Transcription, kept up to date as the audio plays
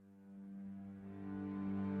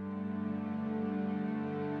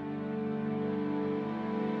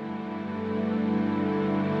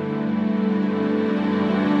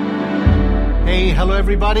Hello,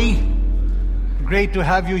 everybody. Great to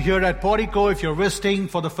have you here at Portico. If you're visiting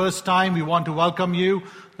for the first time, we want to welcome you.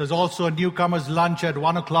 There's also a newcomer's lunch at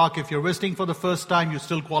 1 o'clock. If you're visiting for the first time, you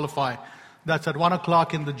still qualify. That's at 1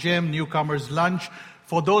 o'clock in the gym, newcomer's lunch.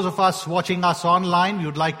 For those of us watching us online, we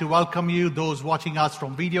would like to welcome you. Those watching us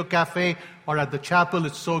from Video Cafe or at the chapel,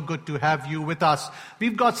 it's so good to have you with us.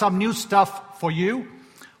 We've got some new stuff for you.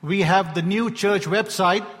 We have the new church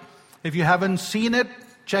website. If you haven't seen it,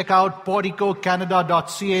 check out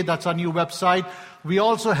porticocanada.ca. That's our new website. We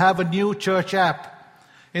also have a new church app.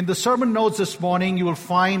 In the sermon notes this morning, you will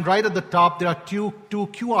find right at the top, there are two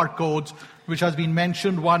QR codes which has been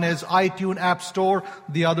mentioned. One is iTunes App Store.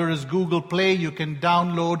 The other is Google Play. You can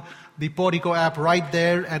download the Portico app right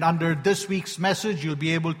there. And under this week's message, you'll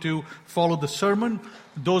be able to follow the sermon.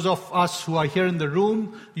 Those of us who are here in the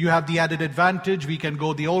room, you have the added advantage. We can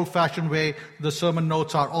go the old-fashioned way. The sermon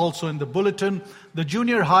notes are also in the bulletin. The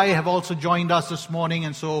junior high have also joined us this morning,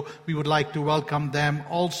 and so we would like to welcome them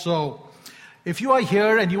also. If you are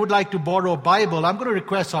here and you would like to borrow a Bible, I'm going to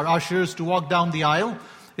request our ushers to walk down the aisle.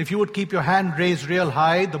 If you would keep your hand raised real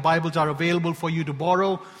high, the Bibles are available for you to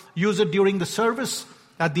borrow. Use it during the service.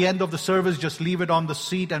 At the end of the service, just leave it on the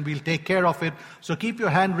seat and we'll take care of it. So keep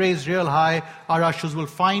your hand raised real high. Our ushers will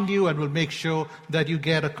find you and will make sure that you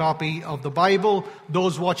get a copy of the Bible.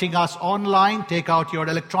 Those watching us online, take out your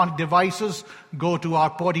electronic devices. Go to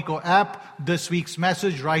our Portico app. This week's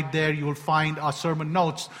message, right there, you will find our sermon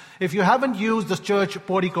notes. If you haven't used the church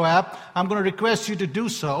Portico app, I'm going to request you to do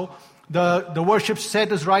so. The worship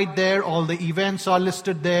set is right there. All the events are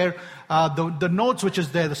listed there. The notes which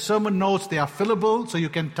is there, the sermon notes, they are fillable, so you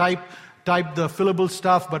can type the fillable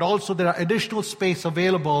stuff, but also there are additional space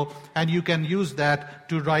available, and you can use that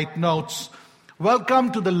to write notes.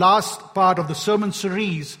 Welcome to the last part of the sermon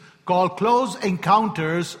series called Close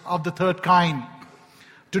Encounters of the Third Kind.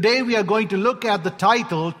 Today we are going to look at the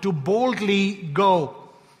title, To Boldly Go.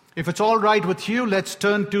 If it's all right with you, let's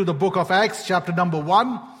turn to the book of Acts, chapter number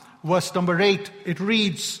 1, verse number 8. It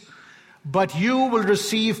reads, "But you will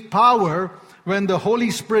receive power when the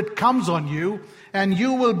Holy Spirit comes on you, and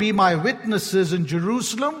you will be my witnesses in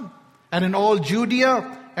Jerusalem and in all Judea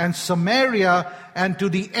and Samaria and to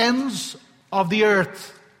the ends of the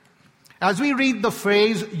earth." As we read the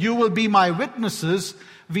phrase, "you will be my witnesses,"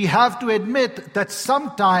 we have to admit that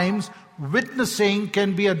sometimes witnessing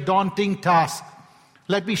can be a daunting task.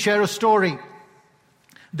 Let me share a story.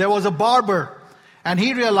 There was a barber, and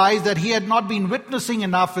he realized that he had not been witnessing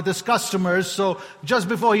enough with his customers. So just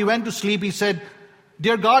before he went to sleep, he said,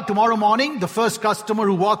 "Dear God, tomorrow morning, the first customer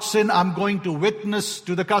who walks in, I'm going to witness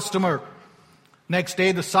to the customer." Next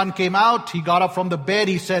day, the sun came out. He got up from the bed.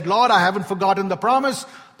 He said, "Lord, I haven't forgotten the promise.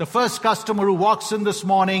 The first customer who walks in this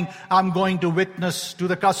morning, I'm going to witness to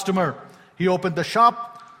the customer." He opened the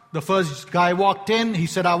shop. The first guy walked in. He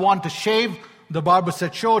said, "I want to shave." The barber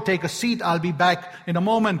said, "Sure, take a seat. I'll be back in a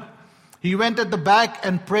moment." He went at the back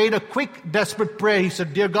and prayed a quick, desperate prayer. He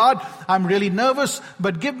said, "Dear God, I'm really nervous,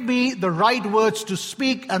 but give me the right words to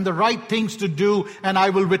speak and the right things to do, and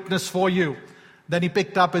I will witness for you." Then he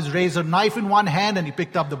picked up his razor knife in one hand, and he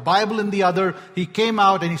picked up the Bible in the other. He came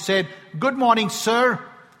out and he said, "Good morning, sir.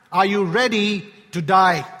 Are you ready to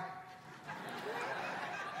die?"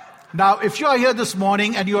 Now, if you are here this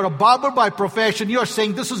morning and you're a barber by profession, you're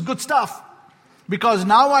saying, "This is good stuff, because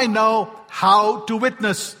now I know how to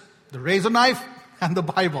witness." The razor knife and the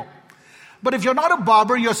Bible. But if you're not a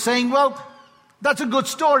barber, you're saying, "Well, that's a good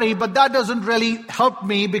story, but that doesn't really help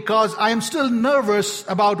me because I am still nervous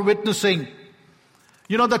about witnessing.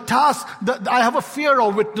 You know, the task, I have a fear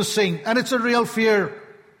of witnessing, and it's a real fear.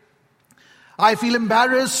 I feel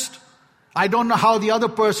embarrassed. I don't know how the other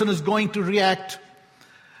person is going to react."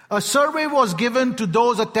 A survey was given to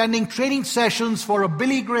those attending training sessions for a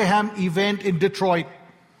Billy Graham event in Detroit.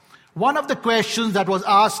 One of the questions that was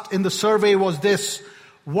asked in the survey was this: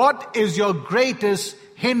 what is your greatest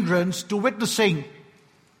hindrance to witnessing?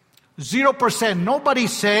 0%. Nobody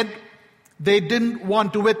said they didn't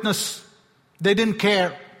want to witness. They didn't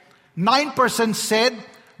care. 9% said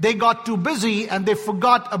they got too busy and they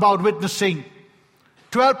forgot about witnessing.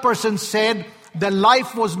 12% said their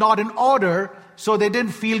life was not in order, so they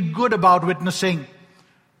didn't feel good about witnessing.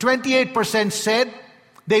 28% said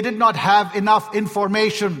they did not have enough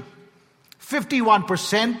information.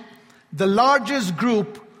 51%, the largest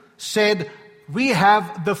group, said, "We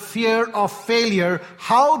have the fear of failure,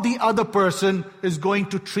 how the other person is going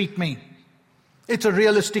to treat me." It's a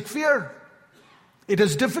realistic fear. It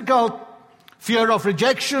is difficult. Fear of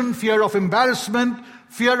rejection, fear of embarrassment,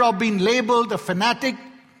 fear of being labeled a fanatic.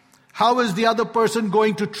 How is the other person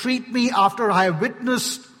going to treat me after I have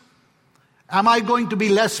witnessed? Am I going to be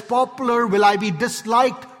less popular? Will I be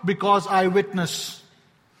disliked because I witness?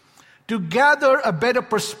 To gather a better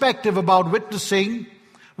perspective about witnessing,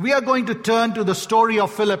 we are going to turn to the story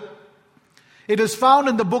of Philip. It is found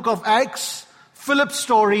in the book of Acts. Philip's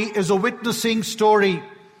story is a witnessing story.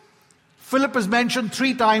 Philip is mentioned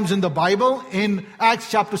 3 times in the Bible. In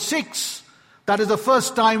Acts chapter 6, that is the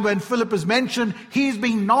first time when Philip is mentioned. He's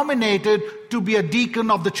being nominated to be a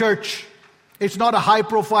deacon of the church. It's not a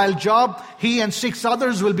high-profile job. He and 6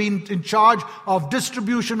 others will be in charge of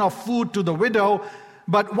distribution of food to the widow.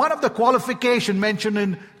 But one of the qualifications mentioned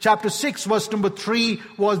in chapter 6, verse number 3,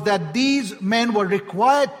 was that these men were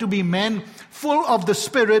required to be men full of the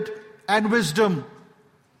Spirit and wisdom.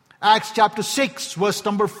 Acts chapter 6, verse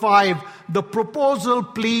number 5, the proposal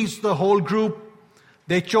pleased the whole group.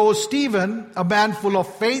 They chose Stephen, a man full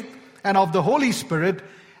of faith and of the Holy Spirit,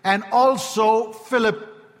 and also Philip.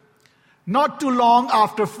 Not too long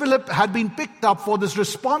after Philip had been picked up for this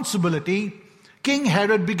responsibility, King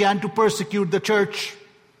Herod began to persecute the church.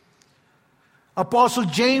 Apostle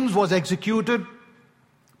James was executed.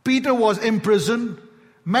 Peter was imprisoned.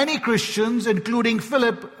 Many Christians, including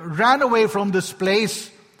Philip, ran away from this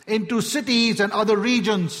place into cities and other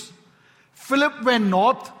regions. Philip went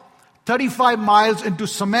north, 35 miles into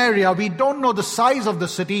Samaria. We don't know the size of the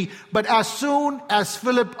city, but as soon as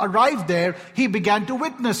Philip arrived there, he began to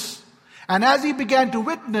witness. And as he began to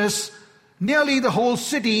witness, nearly the whole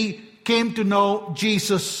city came to know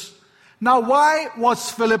Jesus. Now, why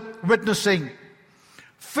was Philip witnessing?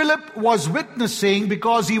 Philip was witnessing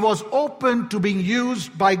because he was open to being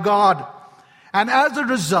used by God. And as a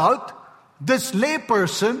result, this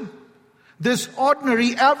layperson, this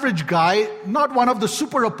ordinary average guy, not one of the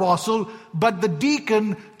super apostle, but the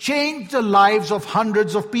deacon, changed the lives of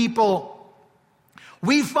hundreds of people.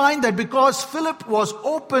 We find that because Philip was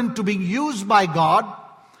open to being used by God,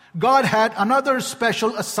 God had another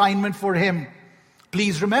special assignment for him.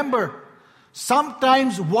 Please remember,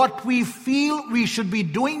 sometimes what we feel we should be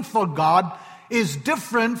doing for God is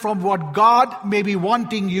different from what God may be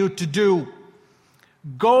wanting you to do.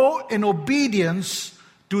 Go in obedience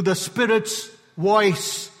to the Spirit's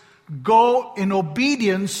voice. Go in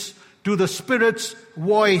obedience to the Spirit's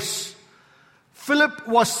voice. Philip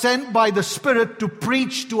was sent by the Spirit to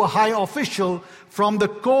preach to a high official from the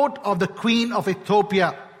court of the Queen of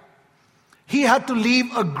Ethiopia. He had to leave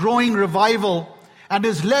a growing revival and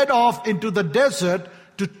is led off into the desert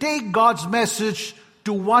to take God's message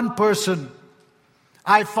to one person.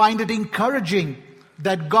 I find it encouraging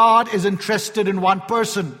that God is interested in one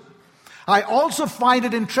person. I also find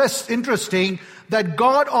it interesting that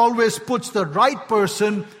God always puts the right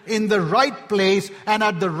person in the right place and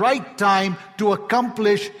at the right time to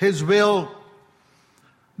accomplish His will.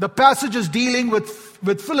 The passage is dealing with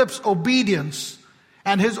Philip's obedience,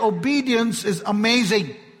 and his obedience is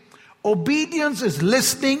amazing. Obedience is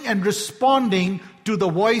listening and responding to the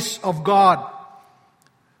voice of God.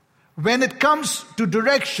 When it comes to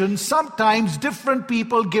direction, sometimes different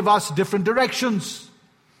people give us different directions.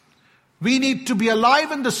 We need to be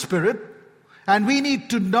alive in the Spirit, and we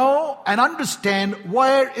need to know and understand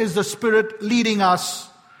where is the Spirit leading us.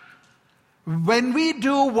 When we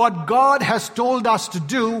do what God has told us to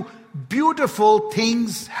do, beautiful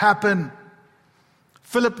things happen.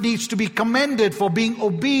 Philip needs to be commended for being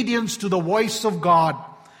obedient to the voice of God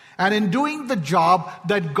and in doing the job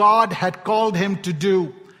that God had called him to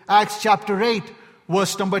do. Acts chapter 8,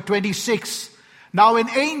 verse number 26. Now an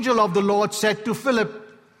angel of the Lord said to Philip,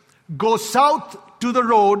 "Go south to the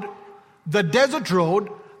road, the desert road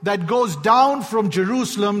that goes down from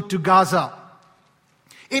Jerusalem to Gaza."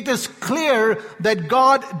 It is clear that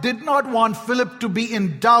God did not want Philip to be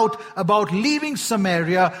in doubt about leaving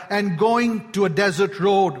Samaria and going to a desert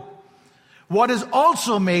road. What is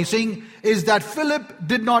also amazing is that Philip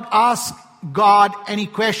did not ask God any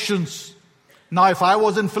questions. Now, if I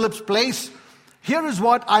was in Philip's place, here is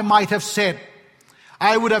what I might have said.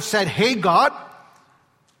 I would have said, "Hey God,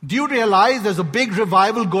 do you realize there's a big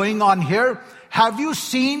revival going on here? Have you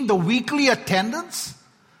seen the weekly attendance?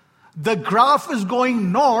 The graph is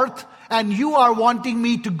going north and you are wanting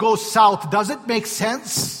me to go south. Does it make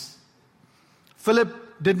sense?"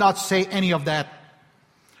 Philip did not say any of that.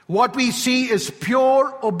 What we see is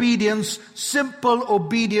pure obedience, simple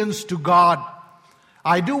obedience to God.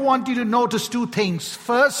 I do want you to notice 2 things.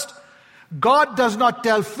 First, God does not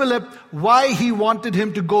tell Philip why he wanted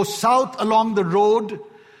him to go south along the road,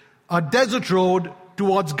 a desert road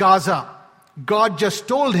towards Gaza. God just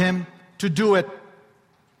told him to do it.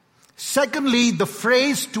 Secondly, the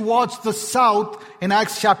phrase "towards the south" in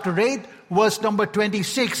Acts chapter 8, verse number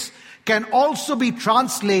 26, can also be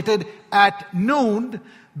translated "at noon."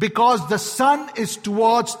 because the sun is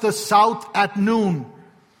towards the south at noon.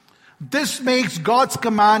 This makes God's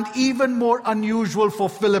command even more unusual for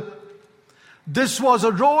Philip. This was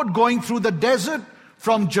a road going through the desert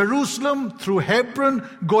from Jerusalem through Hebron,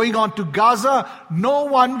 going on to Gaza. No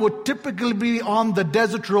one would typically be on the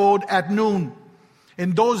desert road at noon.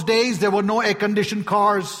 In those days, there were no air-conditioned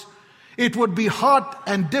cars. It would be hot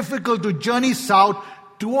and difficult to journey south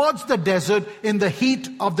towards the desert in the heat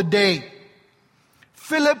of the day.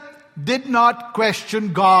 Philip did not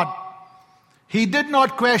question God. He did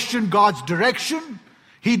not question God's direction.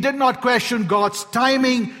 He did not question God's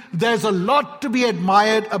timing. There's a lot to be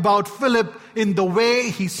admired about Philip in the way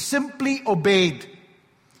he simply obeyed.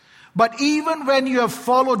 But even when you have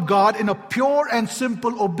followed God in a pure and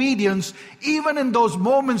simple obedience, even in those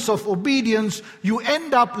moments of obedience, you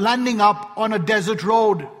end up landing up on a desert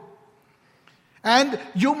road. And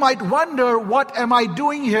you might wonder, what am I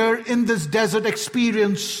doing here in this desert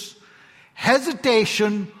experience?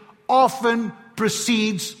 Hesitation often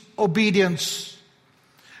precedes obedience.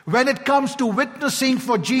 When it comes to witnessing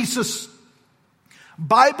for Jesus,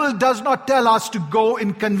 Bible does not tell us to go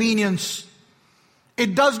in convenience.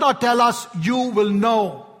 It does not tell us you will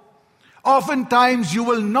know. Oftentimes you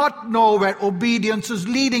will not know where obedience is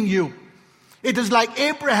leading you. It is like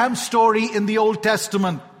Abraham's story in the Old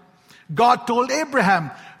Testament. God told Abraham,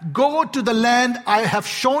 go to the land I have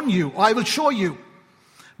shown you, I will show you.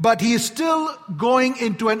 But he is still going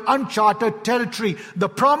into an uncharted territory. The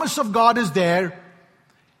promise of God is there.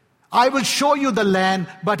 I will show you the land,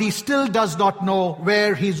 but he still does not know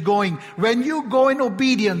where he's going. When you go in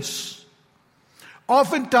obedience,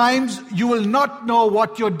 oftentimes you will not know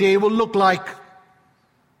what your day will look like.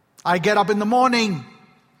 I get up in the morning.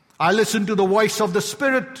 I listen to the voice of the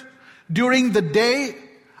Spirit. During the day,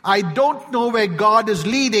 I don't know where God is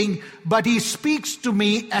leading, but he speaks to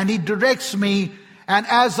me and he directs me. And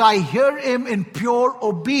as I hear him in pure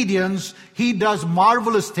obedience, he does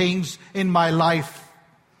marvelous things in my life.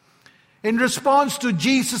 In response to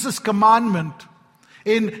Jesus' commandment,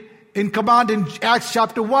 in Acts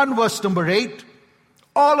chapter 1, verse number 8,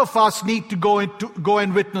 all of us need to go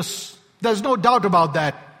and witness. There's no doubt about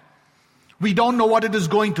that. We don't know what it is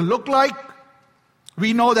going to look like.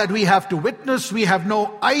 We know that we have to witness. We have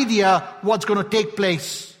no idea what's going to take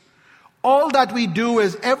place. All that we do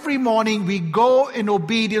is every morning we go in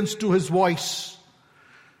obedience to his voice.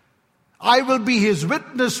 I will be his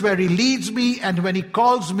witness where he leads me and when he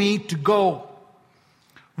calls me to go.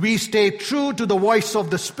 We stay true to the voice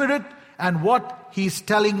of the Spirit and what he's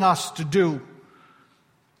telling us to do.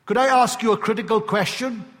 Could I ask you a critical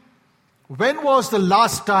question? When was the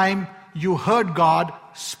last time you heard God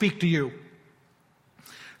speak to you?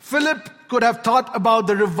 Philip could have thought about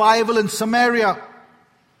the revival in Samaria.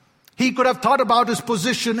 He could have thought about his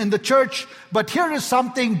position in the church. But here is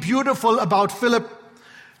something beautiful about Philip.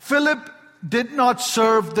 Philip did not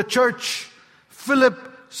serve the church. Philip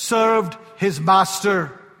served his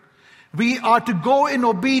master. We are to go in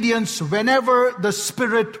obedience whenever the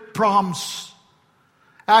Spirit prompts.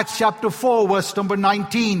 Acts chapter 4, verse number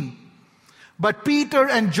 19. But Peter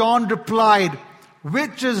and John replied,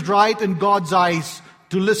 which is right in God's eyes,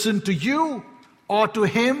 to listen to you or to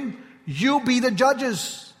him? You be the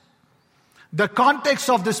judges. The context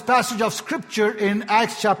of this passage of scripture in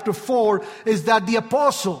Acts chapter 4 is that the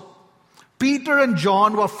apostle Peter and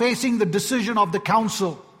John were facing the decision of the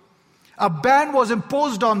council. A ban was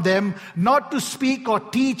imposed on them not to speak or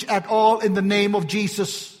teach at all in the name of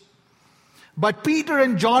Jesus. But Peter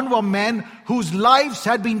and John were men whose lives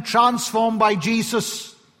had been transformed by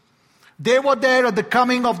Jesus. They were there at the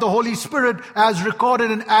coming of the Holy Spirit as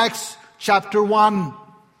recorded in Acts chapter 1.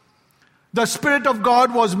 The Spirit of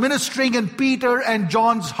God was ministering in Peter and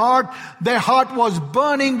John's heart. Their heart was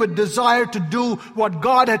burning with desire to do what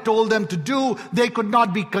God had told them to do. They could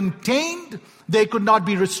not be contained. They could not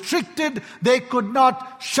be restricted. They could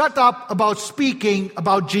not shut up about speaking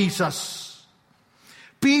about Jesus.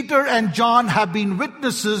 Peter and John have been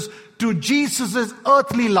witnesses to Jesus'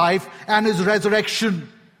 earthly life and his resurrection.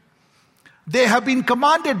 They have been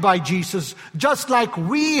commanded by Jesus, just like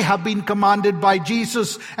we have been commanded by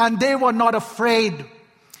Jesus, and they were not afraid.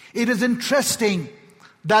 It is interesting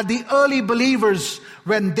that the early believers,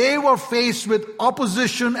 when they were faced with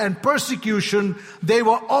opposition and persecution, they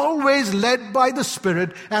were always led by the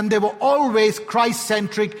Spirit, and they were always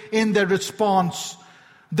Christ-centric in their response.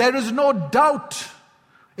 There is no doubt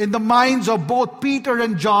in the minds of both Peter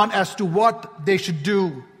and John as to what they should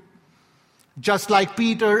do. Just like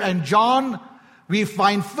Peter and John, we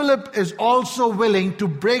find Philip is also willing to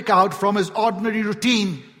break out from his ordinary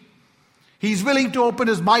routine. He's willing to open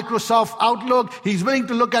his Microsoft Outlook. He's willing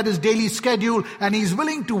to look at his daily schedule, and he's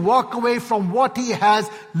willing to walk away from what he has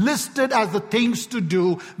listed as the things to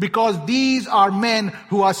do, because these are men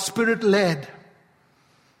who are Spirit-led.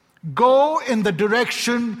 Go in the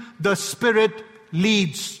direction the Spirit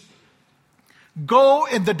leads. Go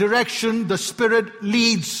in the direction the Spirit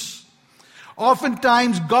leads.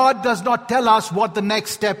 Oftentimes, God does not tell us what the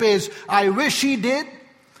next step is. I wish He did.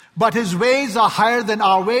 But His ways are higher than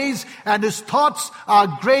our ways, and His thoughts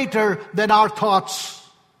are greater than our thoughts.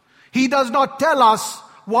 He does not tell us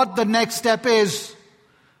what the next step is.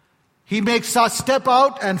 He makes us step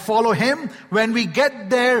out and follow Him. When we get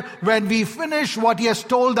there, when we finish what He has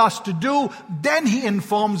told us to do, then He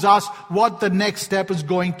informs us what the next step is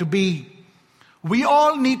going to be. We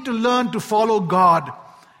all need to learn to follow God.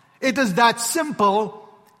 It is that simple,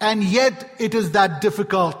 and yet it is that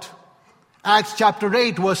difficult. Acts chapter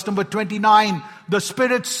 8, verse number 29, the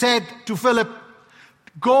Spirit said to Philip,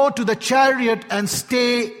 "Go to the chariot and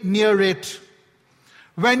stay near it."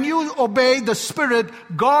 When you obey the Spirit,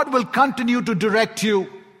 God will continue to direct you.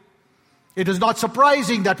 It is not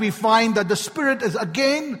surprising that we find that the Spirit is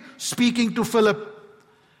again speaking to Philip.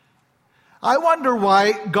 I wonder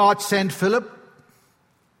why God sent Philip.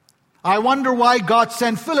 I wonder why God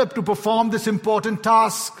sent Philip to perform this important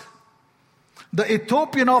task. The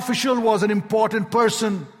Ethiopian official was an important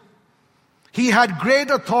person. He had great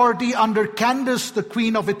authority under Candace, the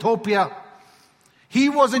queen of Ethiopia. He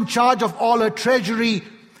was in charge of all her treasury,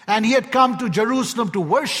 and he had come to Jerusalem to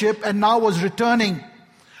worship and now was returning.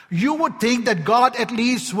 You would think that God at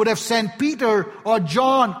least would have sent Peter or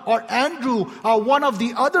John or Andrew or one of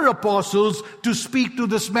the other apostles to speak to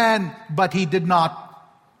this man, but He did not.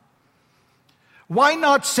 Why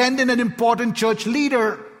not send in an important church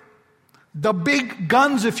leader, the big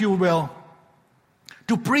guns, if you will,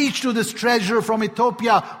 to preach to this treasurer from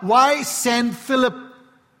Ethiopia? Why send Philip?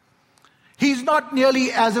 He's not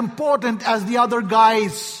nearly as important as the other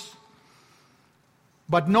guys.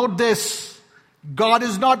 But note this, God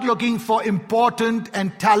is not looking for important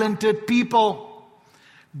and talented people.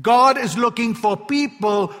 God is looking for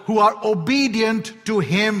people who are obedient to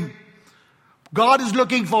Him. God is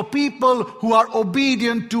looking for people who are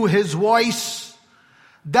obedient to His voice.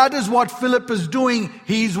 That is what Philip is doing.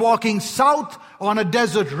 He's walking south on a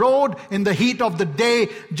desert road in the heat of the day,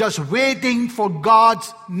 just waiting for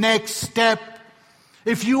God's next step.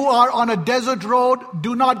 If you are on a desert road,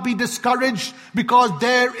 do not be discouraged, because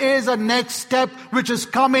there is a next step which is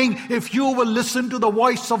coming if you will listen to the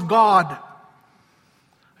voice of God.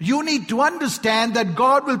 You need to understand that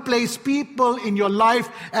God will place people in your life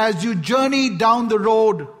as you journey down the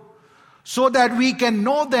road, so that we can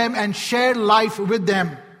know them and share life with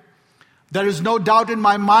them. There is no doubt in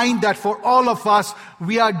my mind that for all of us,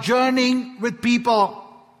 we are journeying with people.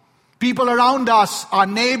 People around us, our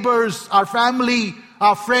neighbors, our family,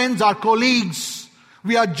 our friends, our colleagues.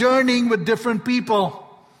 We are journeying with different people.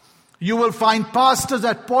 You will find pastors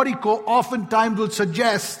at Portico oftentimes will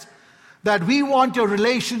suggest that we want your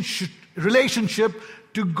relationship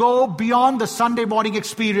to go beyond the Sunday morning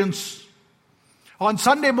experience. On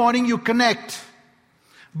Sunday morning, you connect.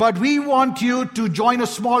 But we want you to join a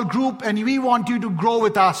small group, and we want you to grow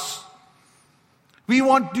with us. We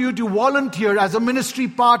want you to volunteer as a ministry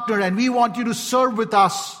partner, and we want you to serve with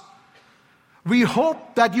us. We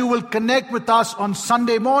hope that you will connect with us on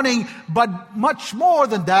Sunday morning, but much more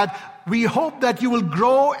than that, we hope that you will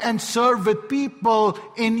grow and serve with people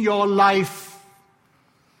in your life.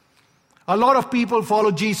 A lot of people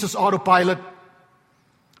follow Jesus autopilot.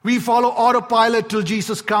 We follow autopilot till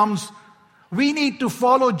Jesus comes. We need to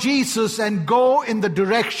follow Jesus and go in the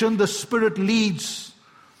direction the Spirit leads.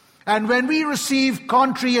 And when we receive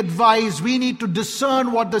contrary advice, we need to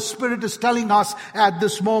discern what the Spirit is telling us at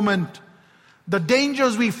this moment. The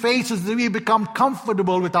dangers we face is that we become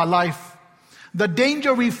comfortable with our life. The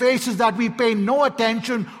danger we face is that we pay no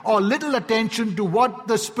attention or little attention to what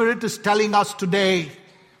the Spirit is telling us today.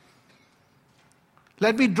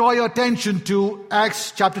 Let me draw your attention to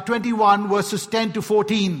Acts chapter 21, verses 10 to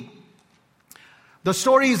 14. The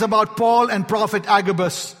story is about Paul and prophet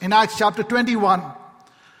Agabus. In Acts chapter 21,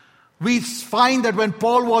 we find that when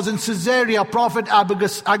Paul was in Caesarea, prophet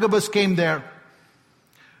Agabus came there.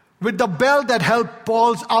 With the belt that held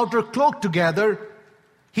Paul's outer cloak together,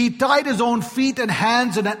 he tied his own feet and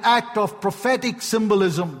hands in an act of prophetic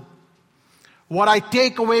symbolism. What I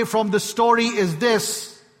take away from the story is this.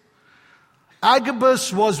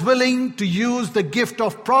 Agabus was willing to use the gift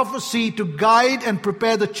of prophecy to guide and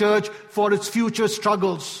prepare the church for its future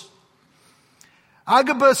struggles.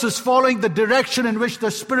 Agabus is following the direction in which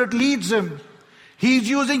the Spirit leads him. He's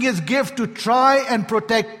using his gift to try and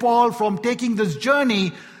protect Paul from taking this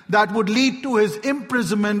journey that would lead to his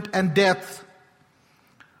imprisonment and death.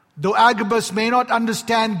 Though Agabus may not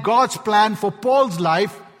understand God's plan for Paul's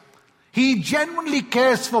life, he genuinely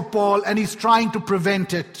cares for Paul and he's trying to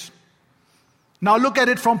prevent it. Now look at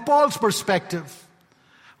it from Paul's perspective.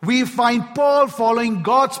 We find Paul following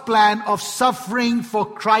God's plan of suffering for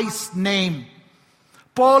Christ's name.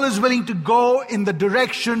 Paul is willing to go in the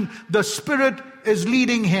direction the Spirit is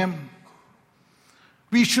leading him.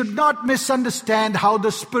 We should not misunderstand how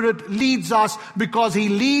the Spirit leads us, because He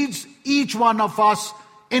leads each one of us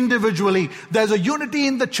individually. There's a unity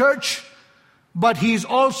in the church, but He's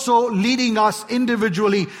also leading us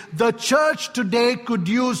individually. The church today could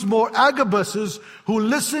use more Agabuses who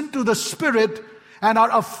listen to the Spirit and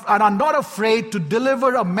are not afraid to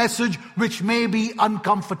deliver a message which may be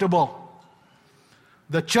uncomfortable.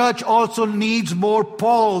 The church also needs more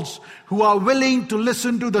Pauls who are willing to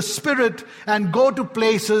listen to the Spirit and go to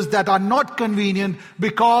places that are not convenient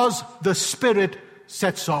because the Spirit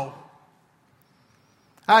said so.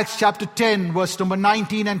 Acts chapter 10, verse number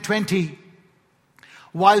 19 and 20.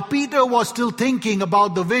 While Peter was still thinking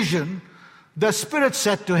about the vision, the Spirit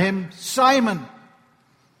said to him, "Simon,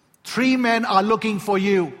 3 men are looking for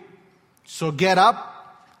you. So get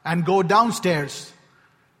up and go downstairs.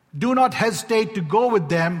 Do not hesitate to go with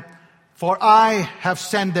them, for I have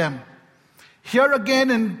sent them." Here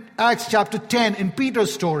again in Acts chapter 10, in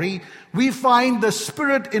Peter's story, we find the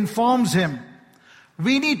Spirit informs him.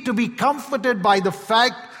 We need to be comforted by the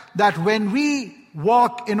fact that when we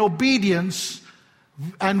walk in obedience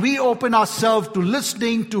and we open ourselves to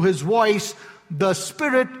listening to His voice, the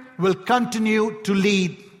Spirit will continue to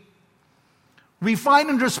lead. We find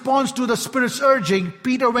in response to the Spirit's urging,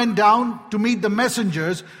 Peter went down to meet the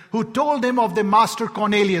messengers who told him of their master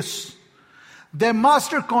Cornelius. Their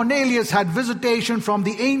master Cornelius had visitation from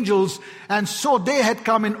the angels, and so they had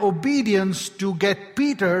come in obedience to get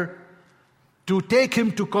Peter to take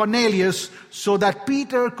him to Cornelius so that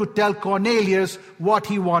Peter could tell Cornelius what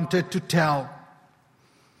he wanted to tell.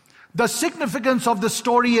 The significance of the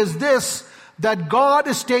story is this, that God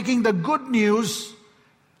is taking the good news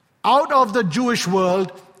out of the Jewish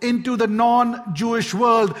world into the non-Jewish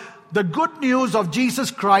world. The good news of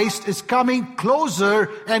Jesus Christ is coming closer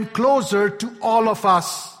and closer to all of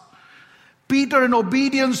us. Peter, in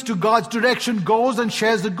obedience to God's direction, goes and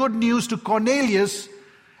shares the good news to Cornelius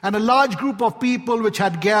and a large group of people which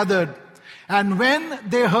had gathered. And when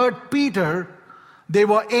they heard Peter, they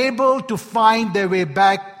were able to find their way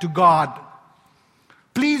back to God.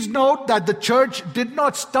 Please note that the church did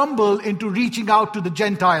not stumble into reaching out to the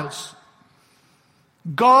Gentiles.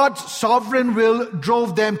 God's sovereign will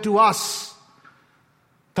drove them to us.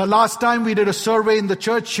 The last time we did a survey in the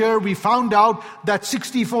church here, we found out that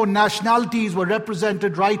 64 nationalities were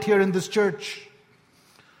represented right here in this church.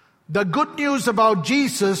 The good news about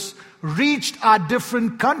Jesus reached our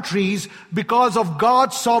different countries because of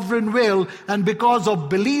God's sovereign will and because of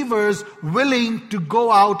believers willing to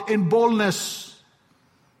go out in boldness.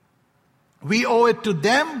 We owe it to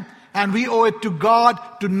them and we owe it to God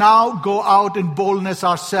to now go out in boldness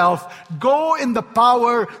ourselves. Go in the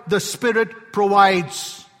power the Spirit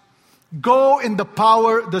provides. Go in the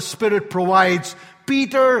power the Spirit provides.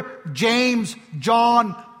 Peter, James,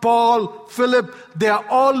 John, Paul, Philip, they are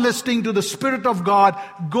all listening to the Spirit of God,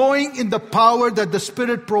 going in the power that the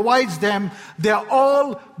Spirit provides them. They are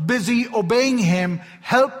all busy obeying Him,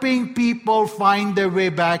 helping people find their way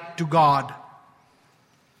back to God.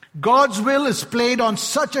 God's will is played on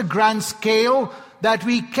such a grand scale that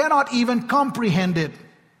we cannot even comprehend it.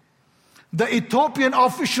 The Ethiopian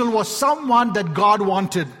official was someone that God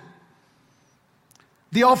wanted.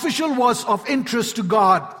 The official was of interest to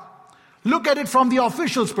God. Look at it from the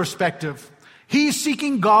official's perspective. He is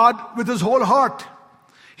seeking God with his whole heart.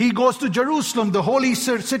 He goes to Jerusalem, the holy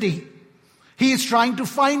city. He is trying to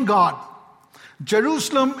find God.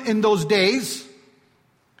 Jerusalem in those days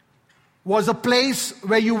was a place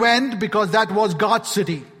where you went because that was God's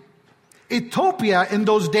city. Ethiopia in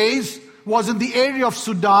those days was in the area of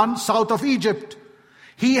Sudan, south of Egypt.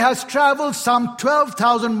 He has traveled some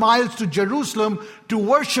 12,000 miles to Jerusalem to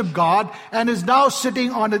worship God and is now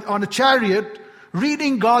sitting on a chariot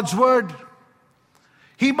reading God's word.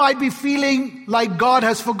 He might be feeling like God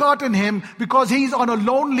has forgotten him because he's on a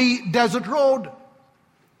lonely desert road.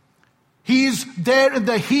 He's there in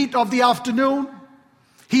the heat of the afternoon.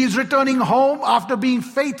 He is returning home after being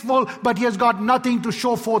faithful, but he has got nothing to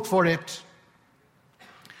show forth for it.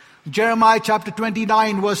 Jeremiah chapter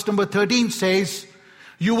 29, verse number 13 says,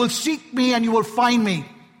 "You will seek me and you will find me.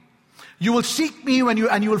 You will seek me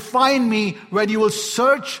and you will find me when you will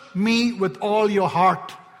search me with all your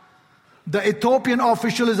heart. The Ethiopian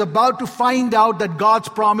official is about to find out that God's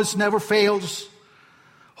promise never fails.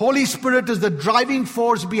 Holy Spirit is the driving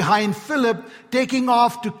force behind Philip taking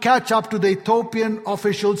off to catch up to the Ethiopian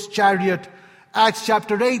official's chariot. Acts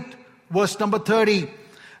chapter 8, verse number 30.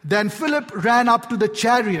 Then Philip ran up to the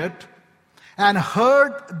chariot and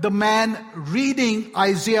heard the man reading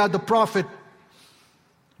Isaiah the prophet.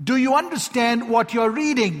 Do you understand what you're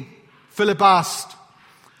reading? Philip asked.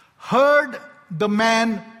 Heard the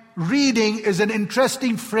man reading is an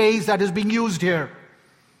interesting phrase that is being used here.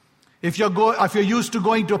 If you're used to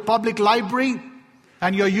going to a public library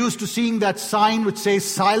and you're used to seeing that sign which says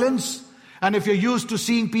silence, and if you're used to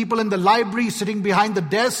seeing people in the library sitting behind the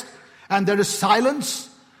desk and there is silence,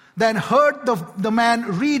 then heard the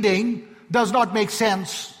man reading does not make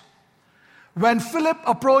sense. When Philip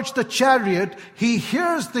approached the chariot, he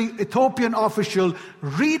hears the Ethiopian official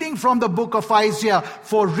reading from the book of Isaiah,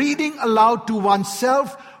 for reading aloud to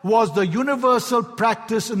oneself was the universal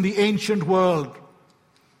practice in the ancient world.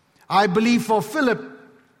 I believe for Philip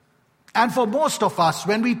and for most of us,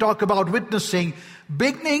 when we talk about witnessing,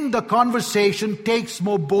 beginning the conversation takes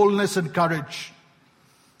more boldness and courage.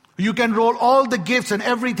 You can roll all the gifts and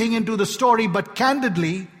everything into the story, but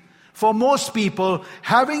candidly, for most people,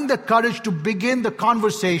 having the courage to begin the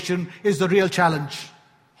conversation is the real challenge.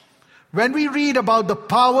 When we read about the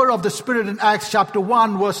power of the Spirit in Acts chapter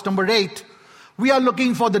 1, verse number 8, we are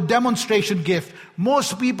looking for the demonstration gift.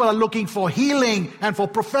 Most people are looking for healing and for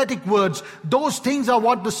prophetic words. Those things are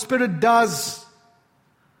what the Spirit does.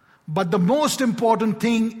 But the most important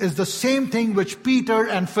thing is the same thing which Peter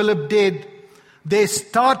and Philip did. They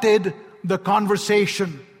started the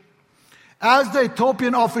conversation. As the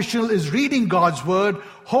Ethiopian official is reading God's word,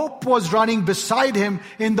 hope was running beside him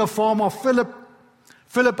in the form of Philip.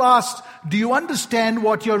 Philip asked, do you understand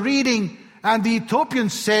what you're reading? And the Ethiopian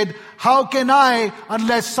said, how can I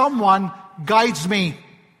unless someone guides me?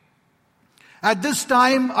 At this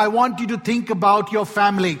time, I want you to think about your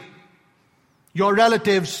family, your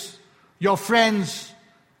relatives, your friends,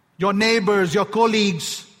 your neighbors, your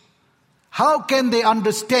colleagues. How can they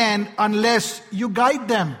understand unless you guide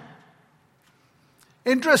them?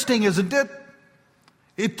 Interesting, isn't it?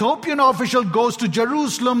 Ethiopian official goes to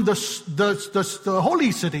Jerusalem, the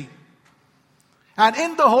holy city. And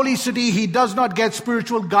in the holy city, he does not get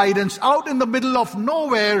spiritual guidance. Out in the middle of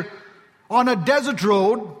nowhere, on a desert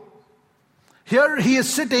road, here he is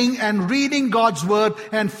sitting and reading God's word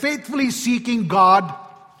and faithfully seeking God.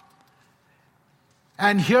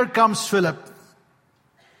 And here comes Philip.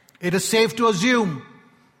 It is safe to assume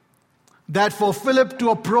that for Philip to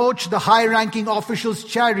approach the high-ranking official's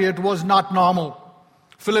chariot was not normal.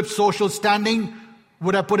 Philip's social standing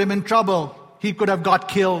would have put him in trouble. He could have got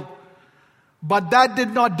killed. But that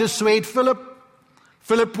did not dissuade Philip.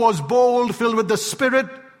 Philip was bold, filled with the Spirit,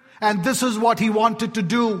 and this is what he wanted to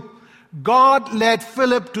do. God led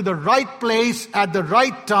Philip to the right place at the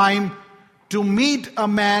right time to meet a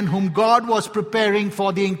man whom God was preparing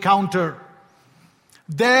for the encounter.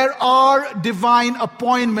 There are divine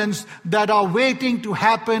appointments that are waiting to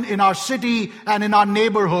happen in our city and in our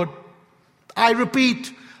neighborhood. I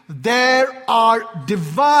repeat, there are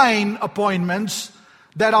divine appointments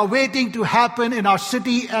that are waiting to happen in our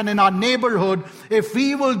city and in our neighborhood if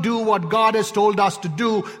we will do what God has told us to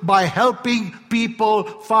do by helping people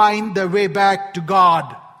find their way back to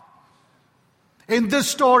God. In this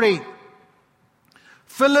story,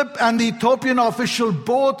 Philip and the Ethiopian official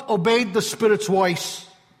both obeyed the Spirit's voice.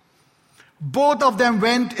 Both of them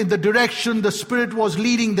went in the direction the Spirit was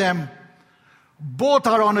leading them. Both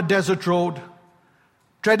are on a desert road.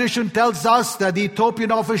 Tradition tells us that the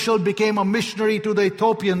Ethiopian official became a missionary to the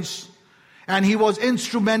Ethiopians, and he was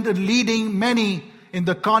instrumental in leading many in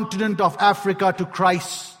the continent of Africa to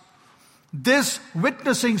Christ. This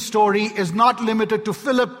witnessing story is not limited to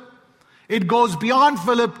Philip. It goes beyond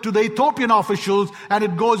Philip to the Ethiopian officials, and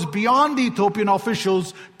it goes beyond the Ethiopian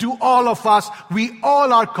officials to all of us. We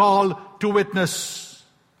all are called to witness.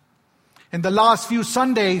 In the last few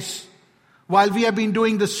Sundays, while we have been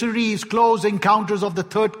doing the series, Close Encounters of the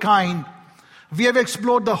Third Kind, we have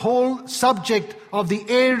explored the whole subject of the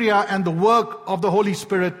area and the work of the Holy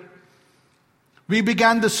Spirit. We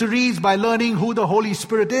began the series by learning who the Holy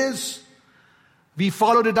Spirit is. We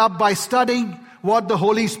followed it up by studying what the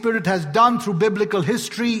Holy Spirit has done through biblical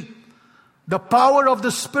history, the power of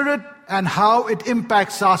the Spirit and how it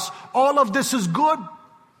impacts us. All of this is good.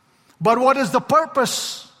 But what is the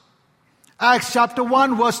purpose? Acts chapter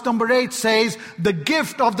 1 verse number 8 says, the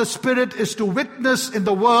gift of the Spirit is to witness in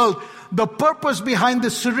the world. The purpose behind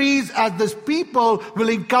this series as this people will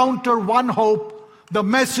encounter one hope, the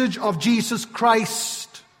message of Jesus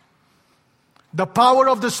Christ. The power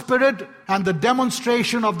of the Spirit and the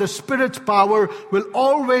demonstration of the Spirit's power will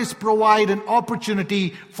always provide an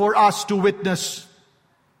opportunity for us to witness.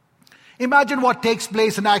 Imagine what takes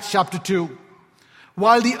place in Acts chapter 2.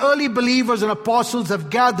 While the early believers and apostles have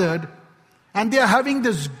gathered, and they are having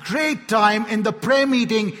this great time in the prayer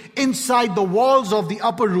meeting inside the walls of the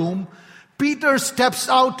upper room, Peter steps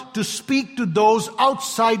out to speak to those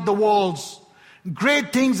outside the walls.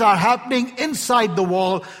 Great things are happening inside the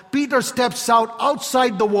wall. Peter steps out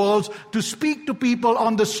outside the walls to speak to people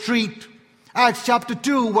on the street. Acts chapter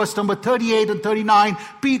 2, verse number 38 and 39,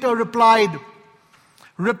 Peter replied,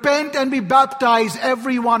 repent and be baptized,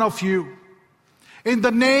 every one of you, in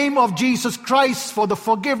the name of Jesus Christ for the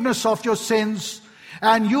forgiveness of your sins,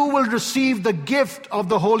 and you will receive the gift of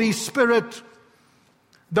the Holy Spirit.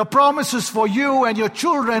 The promise is for you and your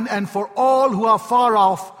children and for all who are far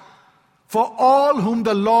off, for all whom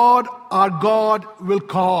the Lord our God will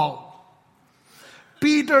call.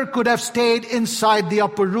 Peter could have stayed inside the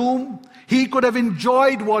upper room. He could have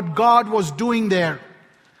enjoyed what God was doing there.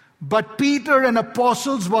 But Peter and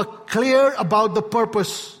apostles were clear about the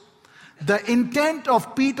purpose. The intent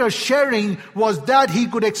of Peter's sharing was that he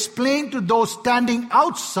could explain to those standing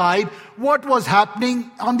outside what was happening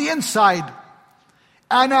on the inside.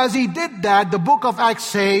 And as he did that, the book of Acts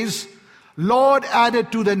says, Lord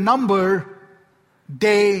added to the number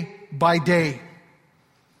day by day.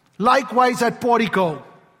 Likewise at Portico,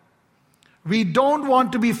 we don't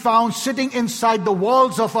want to be found sitting inside the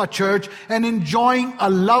walls of our church and enjoying a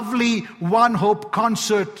lovely One Hope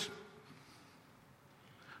concert.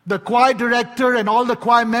 The choir director and all the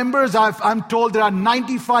choir members, I'm told there are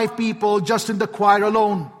 95 people just in the choir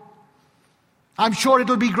alone. I'm sure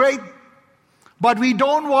it'll be great. But we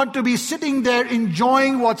don't want to be sitting there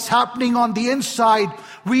enjoying what's happening on the inside.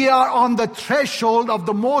 We are on the threshold of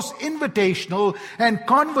the most invitational and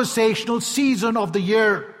conversational season of the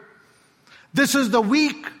year. This is the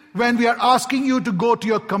week when we are asking you to go to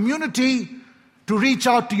your community, to reach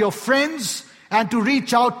out to your friends, and to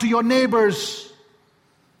reach out to your neighbors.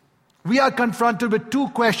 We are confronted with two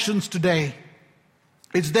questions today.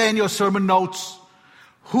 It's there in your sermon notes.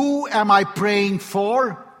 Who am I praying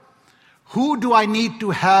for? Who do I need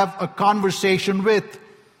to have a conversation with?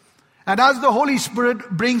 And as the Holy Spirit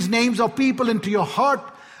brings names of people into your heart,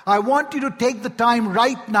 I want you to take the time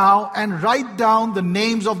right now and write down the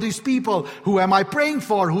names of these people. Who am I praying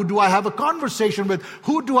for? Who do I have a conversation with?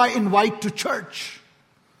 Who do I invite to church?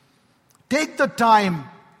 Take the time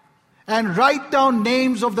and write down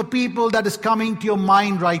names of the people that is coming to your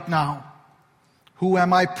mind right now. Who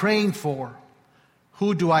am I praying for?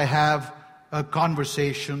 Who do I have a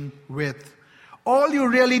conversation with? All you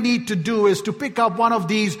really need to do is to pick up one of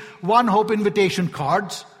these One Hope invitation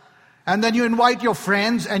cards, and then you invite your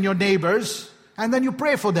friends and your neighbors, and then you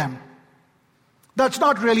pray for them. That's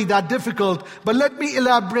not really that difficult, but let me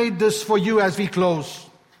elaborate this for you as we close.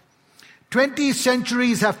 20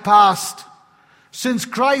 centuries have passed since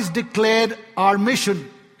Christ declared our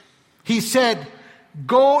mission. He said,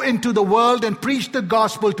 go into the world and preach the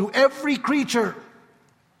gospel to every creature.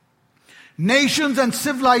 Nations and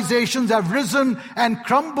civilizations have risen and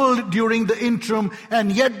crumbled during the interim,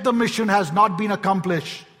 and yet the mission has not been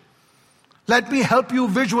accomplished. Let me help you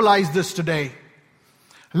visualize this today.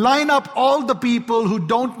 Line up all the people who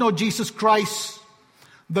don't know Jesus Christ.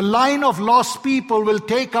 The line of lost people will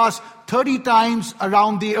take us 30 times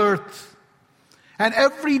around the earth. And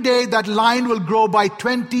every day that line will grow by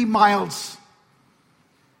 20 miles.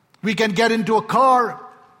 We can get into a car.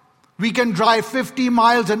 We can drive 50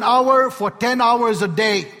 miles an hour for 10 hours a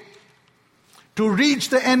day. To reach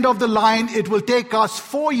the end of the line, it will take us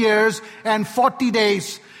 4 years and 40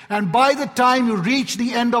 days. And by the time you reach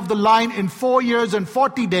the end of the line in 4 years and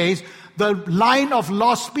 40 days, the line of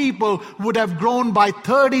lost people would have grown by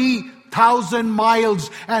 30,000 miles.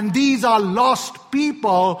 And these are lost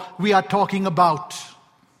people we are talking about.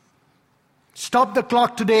 Stop the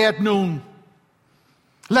clock today at noon.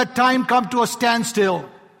 Let time come to a standstill.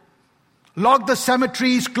 Lock the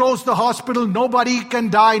cemeteries, close the hospital. Nobody can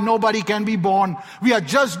die, nobody can be born. We are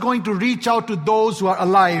just going to reach out to those who are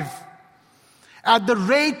alive. At the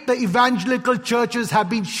rate the evangelical churches have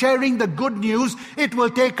been sharing the good news, it will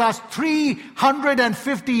take us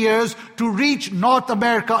 350 years to reach North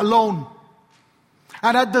America alone.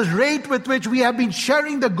 And at the rate with which we have been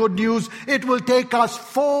sharing the good news, it will take us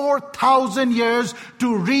 4,000 years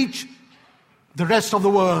to reach the rest of the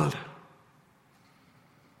world.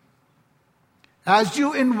 As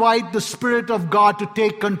you invite the Spirit of God to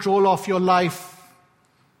take control of your life,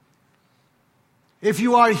 if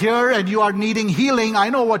you are here and you are needing healing, I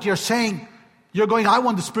know what you're saying. You're going, I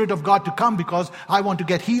want the Spirit of God to come because I want to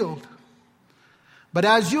get healed. But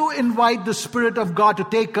as you invite the Spirit of God to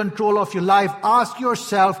take control of your life, ask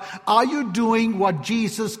yourself, are you doing what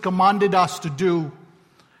Jesus commanded us to do?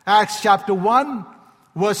 Acts chapter 1,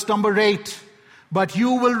 verse number 8. But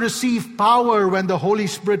you will receive power when the Holy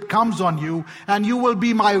Spirit comes on you, and you will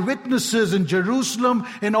be my witnesses in Jerusalem,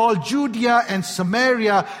 in all Judea and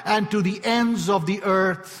Samaria, and to the ends of the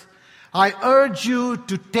earth. I urge you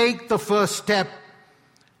to take the first step.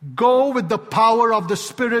 Go with the power of the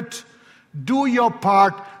Spirit. Do your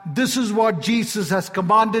part. This is what Jesus has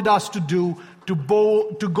commanded us to do, to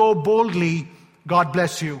go boldly. God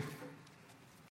bless you.